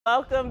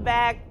Welcome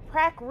back.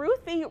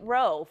 Ruthie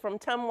Rowe from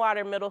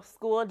Tumwater Middle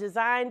School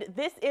designed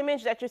this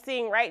image that you're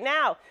seeing right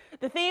now.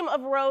 The theme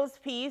of Rowe's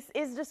piece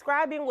is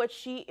describing what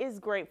she is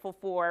grateful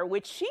for,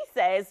 which she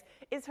says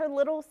is her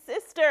little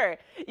sister.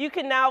 You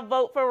can now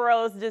vote for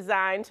Rowe's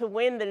design to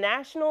win the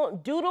National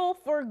Doodle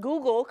for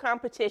Google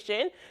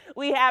competition.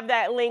 We have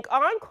that link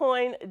on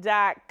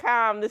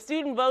coin.com. The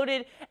student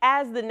voted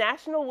as the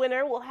national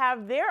winner will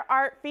have their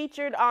art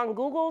featured on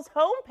Google's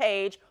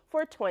homepage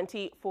for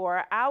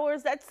 24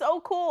 hours. That's so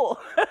cool.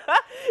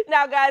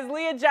 Now, guys,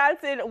 Leah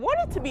Johnson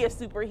wanted to be a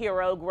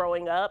superhero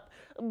growing up,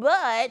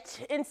 but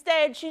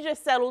instead she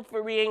just settled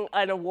for being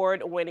an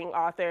award-winning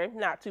author.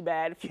 Not too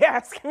bad, if you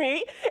ask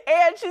me.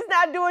 And she's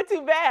not doing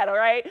too bad, all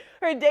right?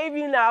 Her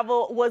debut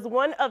novel was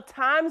one of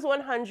Time's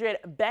 100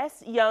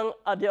 best young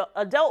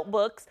adult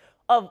books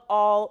of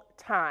all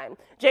time.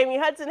 Jamie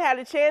Hudson had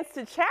a chance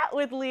to chat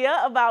with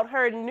Leah about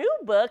her new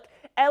book,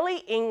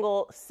 Ellie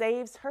Engle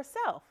Saves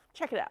Herself.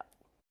 Check it out.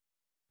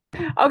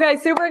 Okay,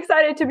 super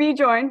excited to be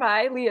joined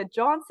by Leah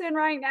Johnson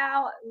right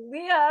now.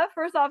 Leah,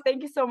 first off,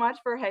 thank you so much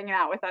for hanging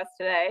out with us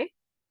today.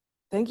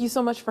 Thank you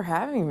so much for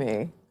having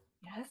me.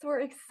 Yes, we're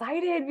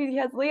excited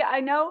because Leah, I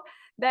know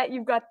that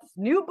you've got this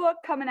new book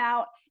coming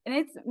out and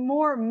it's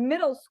more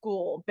middle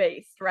school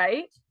based,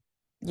 right?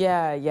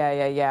 Yeah.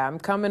 I'm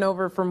coming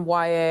over from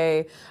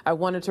YA. I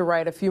wanted to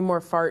write a few more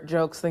fart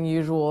jokes than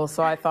usual,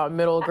 so I thought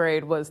middle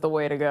grade was the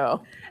way to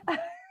go.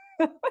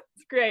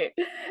 That's great.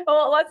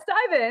 Well, let's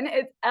dive in.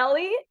 It's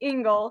Ellie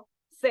Engle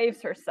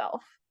Saves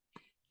Herself.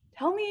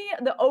 Tell me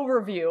the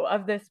overview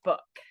of this book.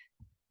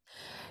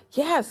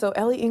 Yeah, so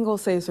Ellie Engle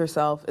Saves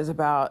Herself is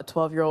about a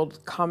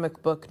 12-year-old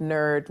comic book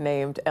nerd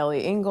named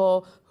Ellie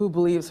Engle who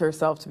believes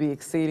herself to be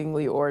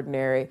exceedingly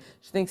ordinary.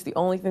 She thinks the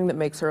only thing that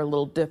makes her a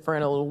little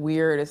different, a little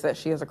weird, is that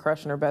she has a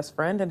crush on her best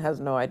friend and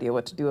has no idea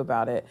what to do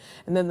about it.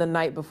 And then the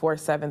night before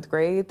 7th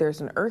grade,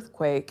 there's an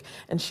earthquake,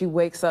 and she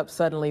wakes up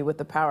suddenly with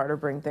the power to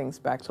bring things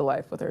back to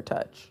life with her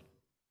touch.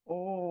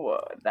 Oh,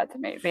 that's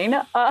amazing.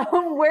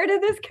 Where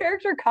did this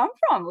character come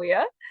from,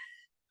 Leah?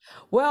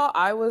 Well,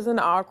 I was an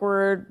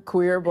awkward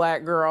queer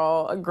Black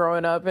girl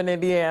growing up in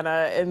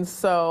Indiana, and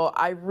so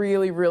I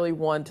really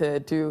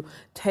wanted to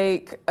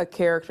take a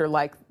character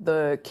like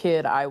the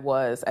kid I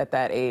was at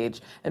that age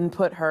and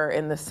put her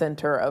in the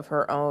center of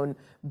her own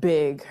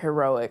big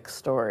heroic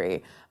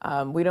story.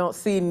 We don't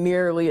see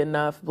nearly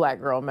enough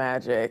Black girl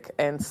magic,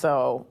 and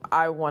so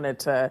I wanted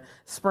to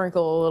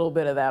sprinkle a little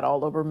bit of that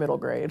all over middle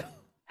grade.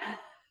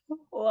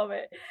 Love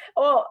it.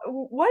 Well,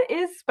 what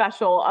is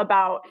special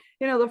about,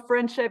 the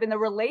friendship and the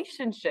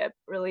relationship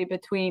really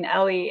between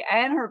Ellie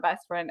and her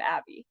best friend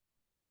Abby?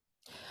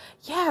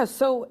 Yeah,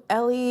 so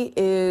Ellie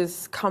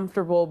is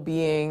comfortable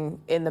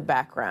being in the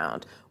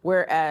background,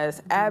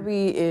 whereas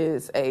Abby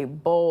is a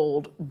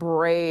bold,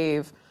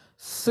 brave,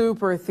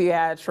 super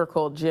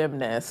theatrical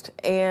gymnast.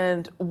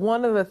 And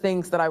one of the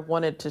things that I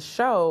wanted to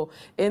show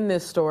in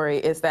this story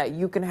is that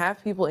you can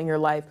have people in your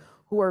life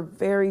who are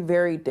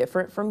very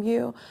different from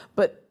you,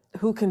 but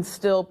who can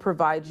still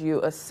provide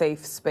you a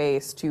safe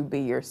space to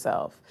be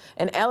yourself.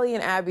 And Ellie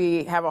and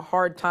Abby have a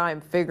hard time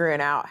figuring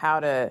out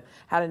how to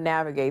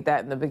navigate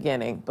that in the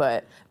beginning,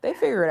 but they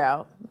figure it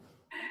out.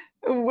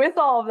 With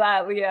all of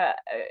that, Leah,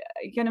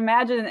 I can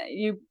imagine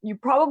you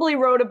probably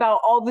wrote about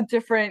all the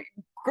different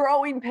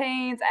growing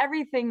pains,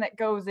 everything that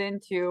goes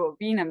into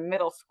being a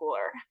middle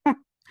schooler.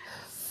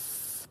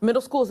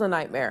 Middle school is a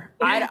nightmare.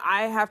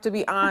 I have to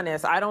be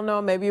honest. I don't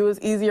know, maybe it was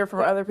easier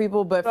for other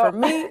people, but for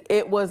me,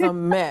 it was a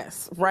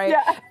mess, right?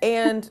 Yeah.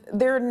 And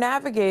they're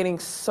navigating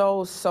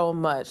so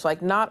much.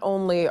 Like, not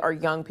only are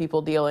young people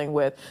dealing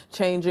with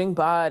changing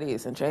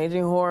bodies and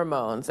changing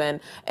hormones and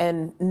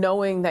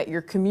knowing that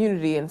your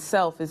community and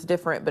self is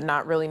different, but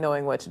not really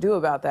knowing what to do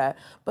about that.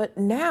 But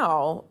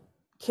now,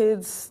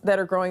 kids that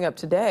are growing up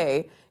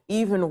today,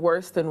 even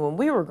worse than when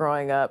we were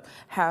growing up,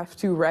 have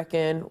to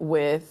reckon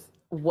with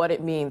what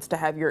it means to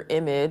have your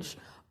image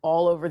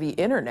all over the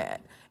internet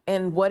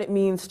and what it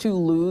means to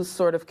lose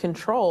sort of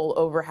control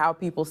over how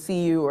people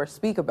see you or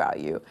speak about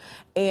you.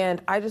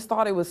 And I just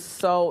thought it was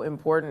so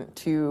important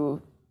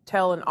to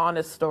tell an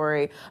honest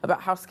story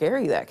about how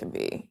scary that can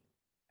be.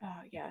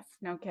 Oh, yes,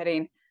 no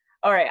kidding.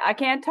 All right, I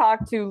can't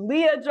talk to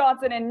Leah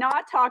Johnson and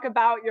not talk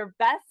about your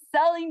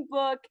best-selling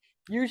book,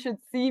 You Should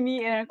See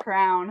Me in a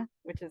Crown,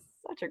 which is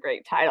such a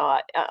great title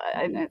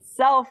in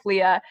itself,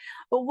 Leah.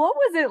 But what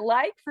was it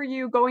like for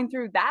you going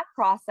through that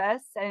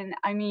process? And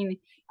I mean,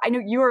 I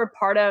know you were a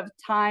part of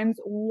Time's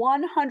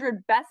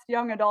 100 Best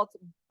Young Adults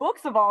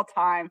Books of All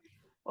Time.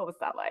 What was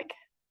that like?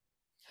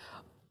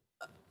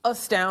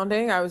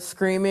 Astounding. I was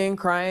screaming,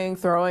 crying,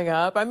 throwing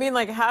up. I mean,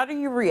 like, how do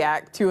you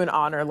react to an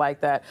honor like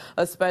that,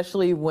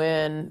 especially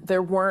when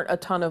there weren't a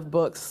ton of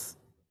books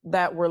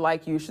that were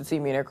like You Should See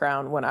Me in a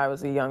Crown when I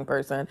was a young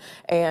person.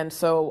 And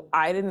so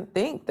I didn't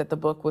think that the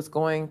book was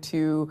going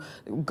to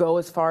go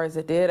as far as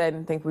it did. I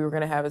didn't think we were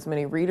going to have as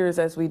many readers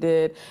as we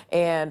did.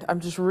 And I'm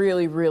just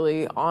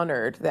really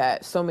honored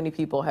that so many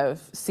people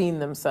have seen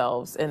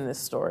themselves in this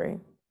story.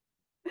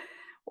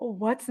 Well,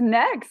 what's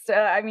next?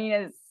 I mean,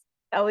 is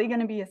Ellie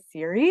going to be a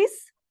series?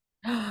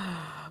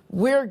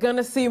 we're going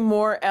to see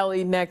more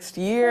Ellie next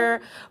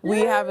year.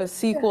 We have a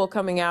sequel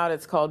coming out.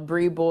 It's called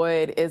Bree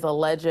Boyd is a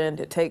Legend.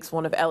 It takes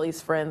one of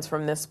Ellie's friends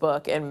from this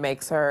book and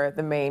makes her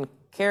the main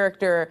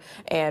character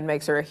and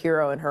makes her a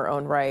hero in her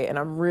own right. And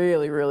I'm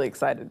really, really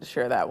excited to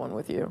share that one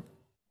with you.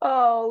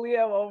 Oh,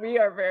 Leah, well, we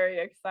are very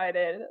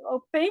excited.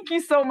 Well, thank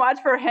you so much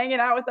for hanging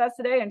out with us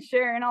today and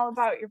sharing all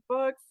about your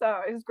books.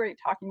 It was great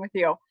talking with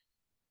you.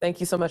 Thank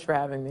you so much for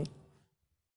having me.